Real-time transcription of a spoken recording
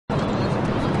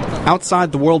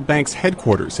Outside the World Bank's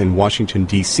headquarters in Washington,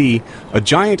 D.C., a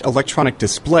giant electronic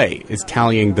display is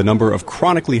tallying the number of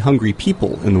chronically hungry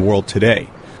people in the world today.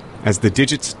 As the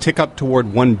digits tick up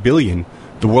toward 1 billion,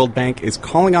 the World Bank is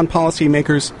calling on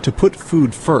policymakers to put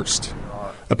food first.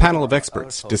 A panel of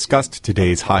experts discussed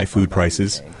today's high food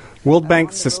prices. World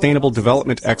Bank Sustainable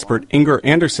Development expert Inger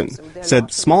Andersen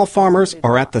said small farmers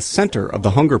are at the center of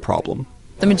the hunger problem.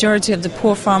 The majority of the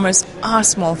poor farmers are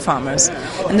small farmers,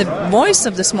 and the voice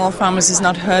of the small farmers is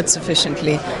not heard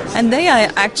sufficiently, and they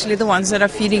are actually the ones that are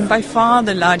feeding by far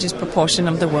the largest proportion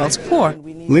of the world's poor.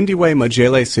 Lindiwe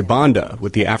Majele Sibanda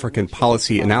with the African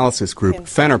Policy Analysis Group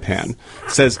FENERPAN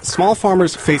says small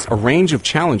farmers face a range of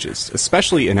challenges,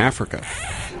 especially in Africa.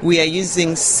 We are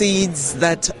using seeds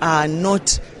that are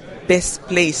not best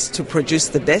placed to produce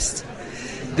the best.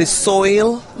 The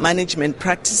soil management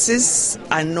practices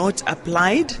are not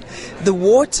applied. The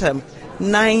water,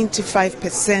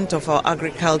 95% of our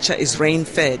agriculture is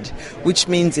rain-fed, which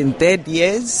means in dead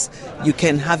years, you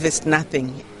can harvest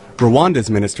nothing. Rwanda's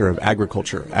Minister of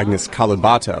Agriculture, Agnes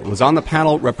Kalibata, was on the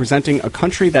panel representing a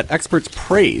country that experts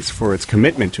praise for its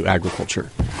commitment to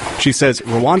agriculture. She says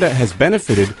Rwanda has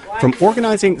benefited from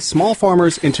organizing small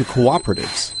farmers into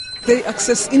cooperatives. They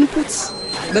access inputs,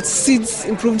 that's seeds,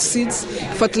 improved seeds,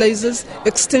 fertilizers,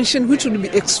 extension, which would be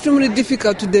extremely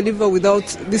difficult to deliver without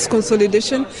this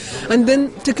consolidation, and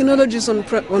then technologies on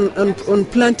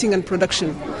planting and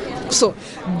production. So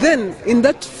then in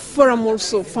that forum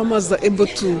also farmers are able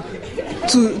to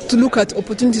look at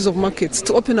opportunities of markets,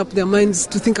 to open up their minds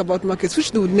to think about markets,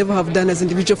 which they would never have done as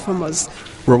individual farmers.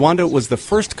 Rwanda was the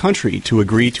first country to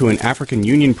agree to an African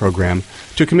Union program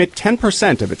to commit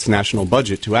 10% of its national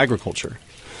budget to agriculture.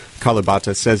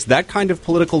 Kalibata says that kind of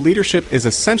political leadership is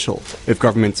essential if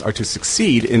governments are to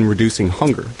succeed in reducing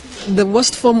hunger. The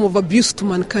worst form of abuse to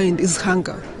mankind is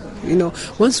hunger.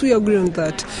 Once we agree on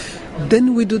that,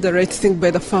 then we do the right thing by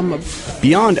the farmer.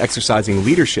 Beyond exercising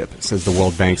leadership, says the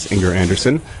World Bank's Inger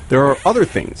Andersen, there are other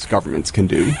things governments can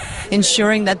do.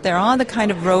 Ensuring that there are the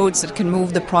kind of roads that can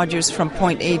move the produce from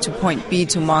point A to point B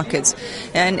to markets,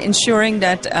 and ensuring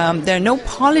that there are no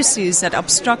policies that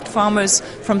obstruct farmers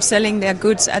from selling their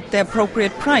goods at the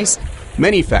appropriate price.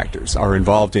 Many factors are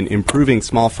involved in improving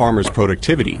small farmers'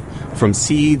 productivity, from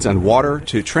seeds and water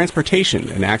to transportation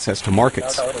and access to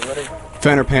markets.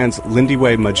 FENERPAN's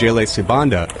Lindiwe Majele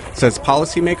Sibanda says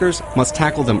policymakers must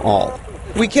tackle them all.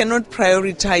 We cannot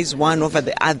prioritize one over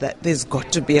the other. There's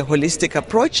got to be a holistic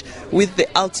approach with the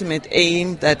ultimate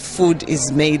aim that food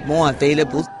is made more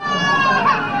available.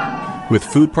 With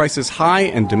food prices high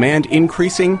and demand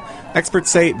increasing, experts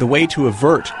say the way to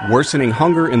avert worsening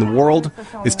hunger in the world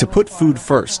is to put food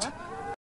first.